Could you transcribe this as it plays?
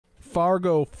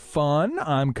Fargo Fun.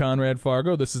 I'm Conrad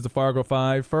Fargo. This is the Fargo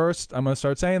 5. First, I'm going to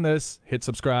start saying this. Hit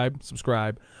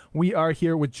subscribe. We are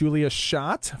here with Julia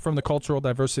Schott from the Cultural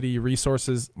Diversity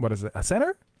Resources, what is it, a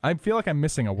center? I feel like I'm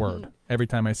missing a word every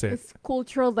time I say it. It's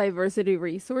Cultural Diversity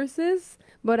Resources,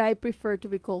 but I prefer to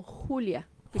be called Julia.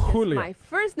 Because Julia. my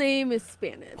first name is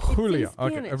Spanish. Julia. It's in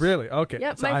Spanish. Okay. Really? Okay.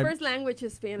 Yep, So my first language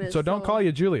is Spanish. So don't call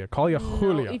you Julia. Call you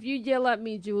Julia. If you yell at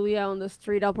me Julia on the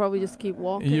street, I'll probably just keep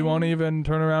walking. You won't even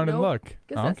turn around and look.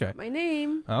 Because that's not my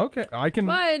name. Okay. I can.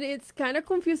 But it's kind of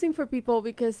confusing for people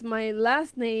because my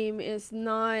last name is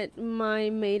not my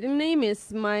maiden name.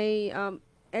 It's my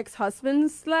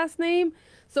ex-husband's last name.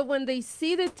 So when they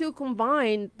see the two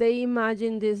combined, they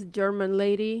imagine this German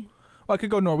lady. Well, I could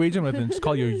go Norwegian with it and just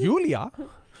call you Julia.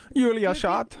 Julia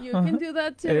Schott. You can do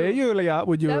that too. Hey, Julia,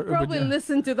 would you? They'll probably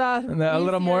listen to that a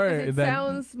little more. It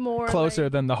sounds more closer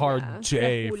like, than the hard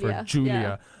J for Julia.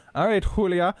 Yeah. All right,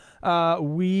 Julia.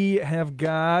 We have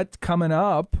got coming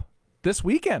up this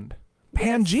weekend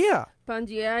Pangea.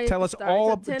 Pangea. Tell us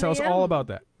all about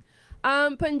that.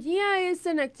 Pangea is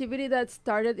an activity that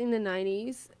started in the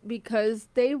 90s because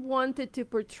they wanted to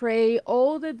portray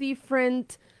all the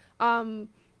different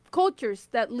cultures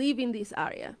that live in this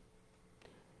area.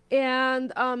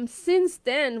 And since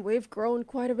then, we've grown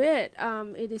quite a bit.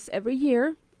 It is every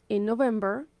year in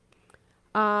November.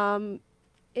 And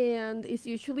it's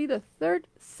usually the third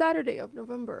Saturday of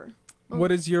November.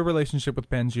 What is your relationship with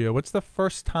Pangea? What's the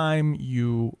first time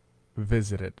you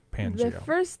visited Pangea? The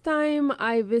first time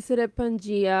I visited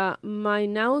Pangea, my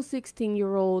now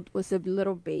 16-year-old was a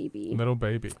little baby.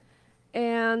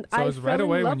 And so I it was right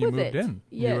away when you moved in.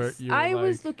 Yes, I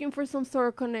was looking for some sort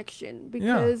of connection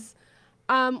because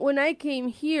when I came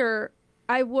here,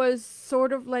 I was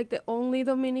sort of like the only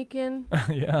Dominican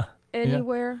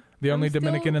anywhere. The only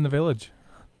Dominican in the village.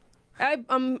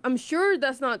 I'm sure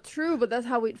that's not true, but that's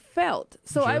how it felt.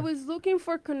 So Sure. I was looking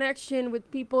for connection with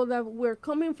people that were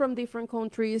coming from different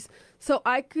countries so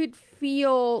I could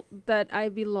feel that I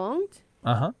belonged.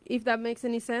 If that makes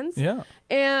any sense. Yeah.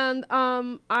 And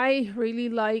I really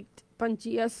liked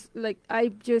Pangea's. Like I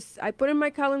put in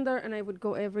my calendar and I would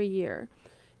go every year.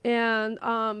 And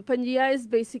Pangea is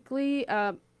basically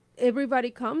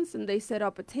everybody comes and they set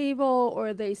up a table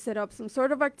or they set up some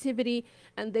sort of activity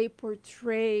and they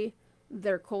portray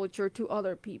their culture to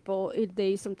other people.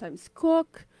 They sometimes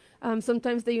cook.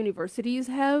 Sometimes the universities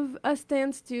have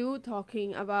stands too,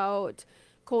 talking about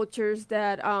cultures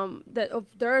that of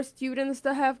their students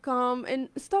that have come and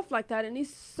stuff like that. And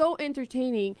it's so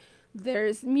entertaining.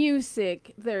 There's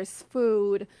music, there's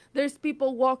food, there's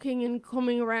people walking and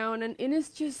coming around, and it is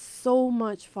just so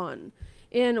much fun.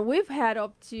 And we've had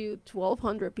up to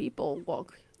 1,200 people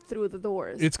walk through the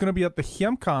doors. It's going to be at the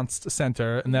Hjemkomst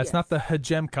Center, and that's not the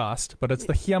Hjemkost, but it's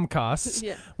the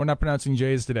Hjemkost. We're not pronouncing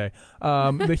J's today.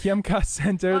 The Hjemkost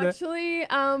Center. Actually,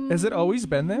 has it always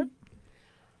been there?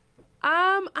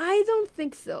 I don't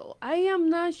think so. I am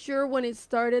not sure when it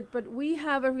started, but we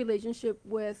have a relationship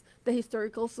with the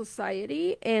Historical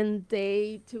Society, and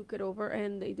they took it over,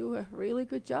 and they do a really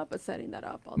good job at setting that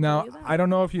up. Now, I don't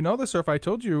know if you know this or if I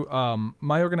told you,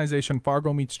 my organization,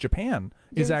 Fargo Meets Japan,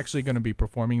 is actually going to be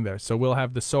performing there. So we'll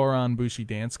have the Saon Bushi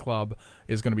Dance Club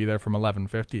is going to be there from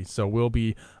 11:50. So we'll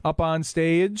be up on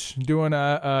stage doing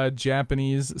a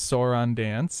Japanese Saon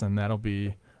dance, and that'll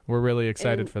be... We're really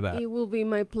excited for that. It will be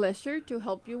my pleasure to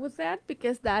help you with that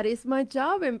because that is my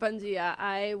job in Pangea.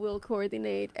 I will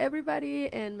coordinate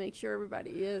everybody and make sure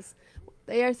everybody is what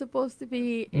they are supposed to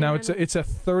be. Now, it's a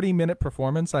 30-minute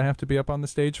performance I have to be up on the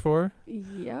stage for?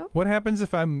 Yeah. What happens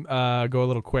if I'm go a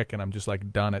little quick and I'm just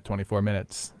like done at 24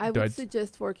 minutes? I would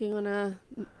suggest working on a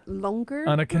longer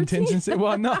on a contingency.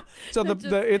 Well, no. So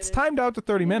it's timed out to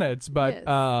 30 minutes, but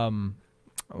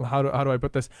how do I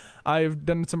put this? I've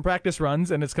done some practice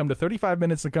runs, and it's come to 35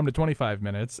 minutes and come to 25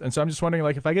 minutes. And so I'm just wondering,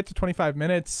 like, if I get to 25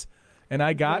 minutes and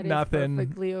I got nothing,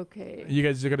 perfectly okay. You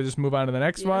guys are going to just move on to the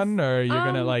next one, or you're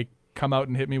going to, like, come out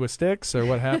and hit me with sticks, or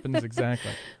what happens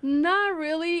exactly? Not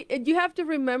really. You have to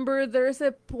remember there's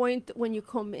a point when you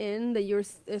come in that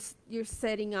you're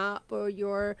setting up or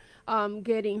you're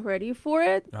getting ready for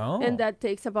it. And that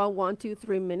takes about 1, 2,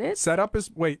 3 minutes. Setup is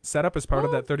part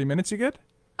of that 30 minutes you get?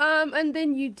 And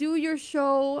then you do your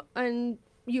show, and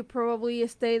you probably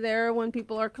stay there when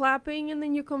people are clapping, and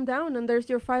then you come down, and there's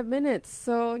your 5 minutes.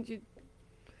 So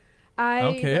I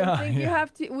don't think you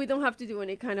have to. We don't have to do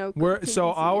any kind of. Our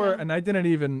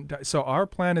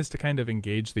plan is to kind of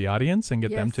engage the audience and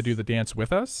get them to do the dance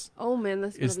with us. Oh man,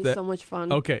 that's gonna be so much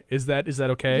fun. Okay, is that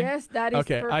okay? Yes, that is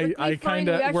okay. Perfectly I kind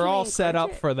of we're all set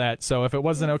up for that. So if it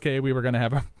wasn't okay, we were gonna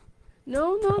have a.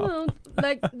 No.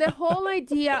 Like the whole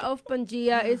idea of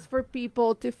Pangea is for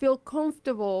people to feel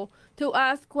comfortable to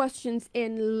ask questions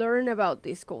and learn about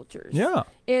these cultures. Yeah.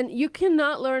 And you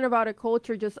cannot learn about a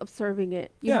culture just observing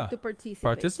it. You have to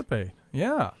participate.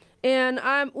 Yeah. And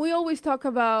we always talk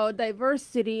about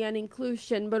diversity and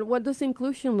inclusion, but what does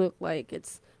inclusion look like?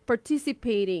 It's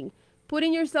participating,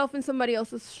 putting yourself in somebody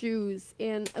else's shoes,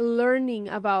 and learning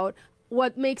about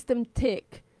what makes them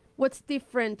tick, what's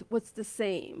different, what's the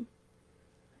same.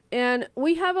 And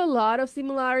we have a lot of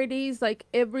similarities. Like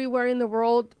everywhere in the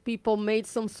world, people made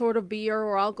some sort of beer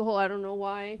or alcohol. I don't know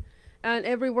why. And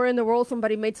everywhere in the world,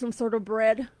 somebody made some sort of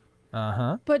bread.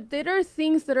 Uh-huh. But there are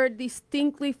things that are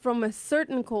distinctly from a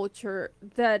certain culture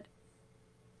that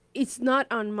it's not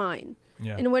on mine.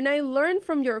 Yeah. And when I learn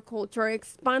from your culture, I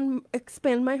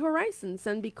expand my horizons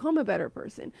and become a better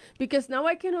person. Because now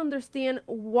I can understand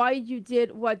why you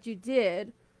did what you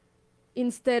did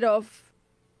instead of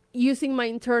using my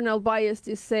internal bias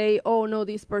to say, oh, no,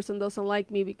 this person doesn't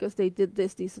like me because they did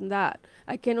this, this, and that.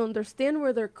 I can understand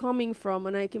where they're coming from,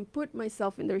 and I can put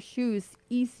myself in their shoes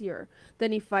easier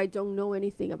than if I don't know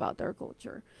anything about their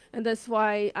culture. And that's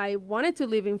why I wanted to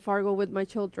live in Fargo with my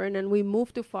children, and we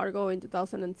moved to Fargo in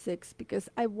 2006 because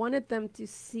I wanted them to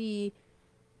see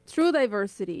true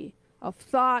diversity of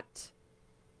thought,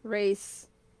 race,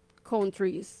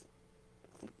 countries,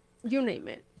 you name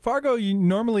it. Fargo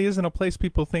normally isn't a place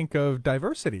people think of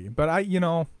diversity, but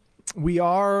we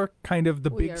are kind of the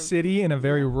big city in a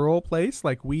very rural place.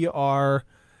 Like we are,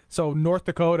 so North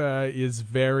Dakota is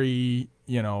very,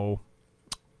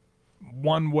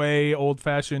 one way, old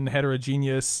fashioned,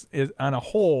 heterogeneous on a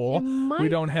whole. We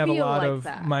don't have a lot of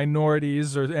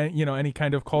minorities or, any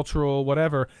kind of cultural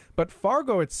whatever. But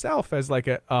Fargo itself as like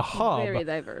a hub very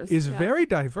diverse, is very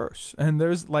diverse. And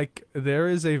there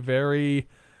is a very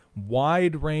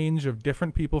wide range of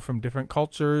different people from different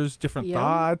cultures, different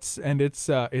thoughts, and it's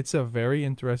a very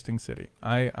interesting city.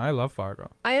 I love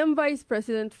Fargo. I am vice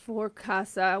president for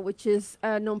CASA, which is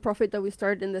a nonprofit that we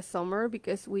started in the summer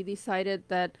because we decided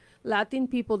that Latin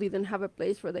people didn't have a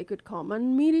place where they could come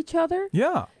and meet each other.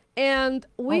 Yeah. And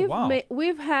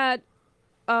we've had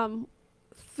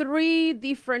 3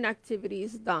 different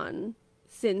activities done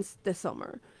since the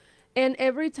summer. And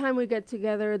every time we get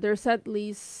together, there's at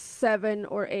least 7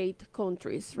 or 8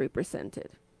 countries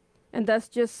represented. And that's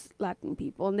just Latin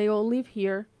people. And they all live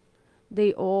here.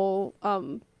 They all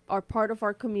are part of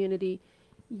our community.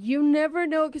 You never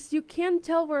know because you can't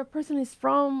tell where a person is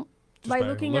from by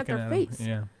looking at their face.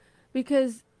 Yeah.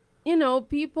 Because,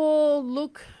 people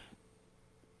look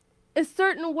a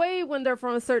certain way when they're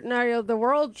from a certain area of the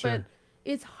world. Sure. But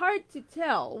it's hard to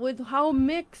tell with how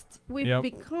mixed we've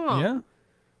become. Yeah.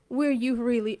 Where you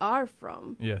really are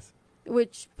from. Yes.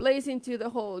 Which plays into the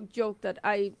whole joke that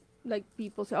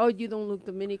people say, oh, you don't look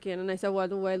Dominican. And I said, why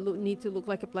do I need to look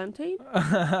like a plantain?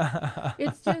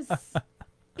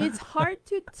 It's hard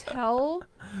to tell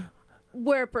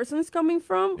where a person's coming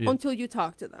from until you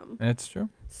talk to them. That's true.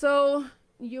 So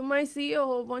you might see a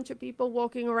whole bunch of people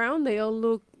walking around. They all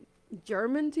look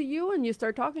German to you, and you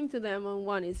start talking to them. And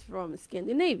one is from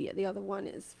Scandinavia. The other one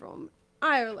is from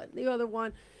Ireland. The other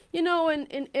one...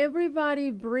 and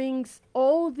everybody brings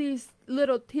all these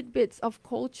little tidbits of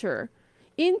culture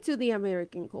into the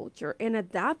American culture and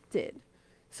adapt it.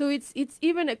 So it's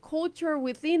even a culture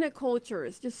within a culture.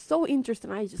 It's just so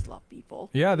interesting. I just love people.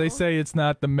 Yeah, they say it's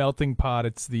not the melting pot,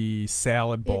 it's the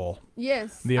salad bowl.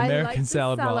 Yes. The American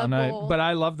salad bowl. But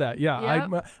I love that. Yeah.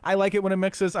 Yep. I like it when it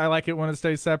mixes. I like it when it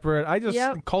stays separate.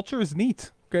 Culture is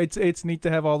neat. It's neat to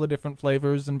have all the different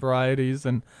flavors and varieties,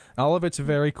 and all of it's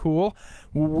very cool.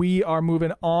 We are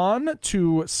moving on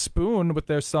to Spoon with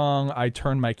their song I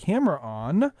Turn My Camera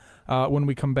On. When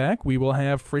we come back, we will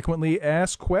have frequently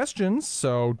asked questions,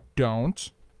 so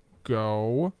don't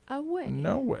go away.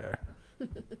 nowhere.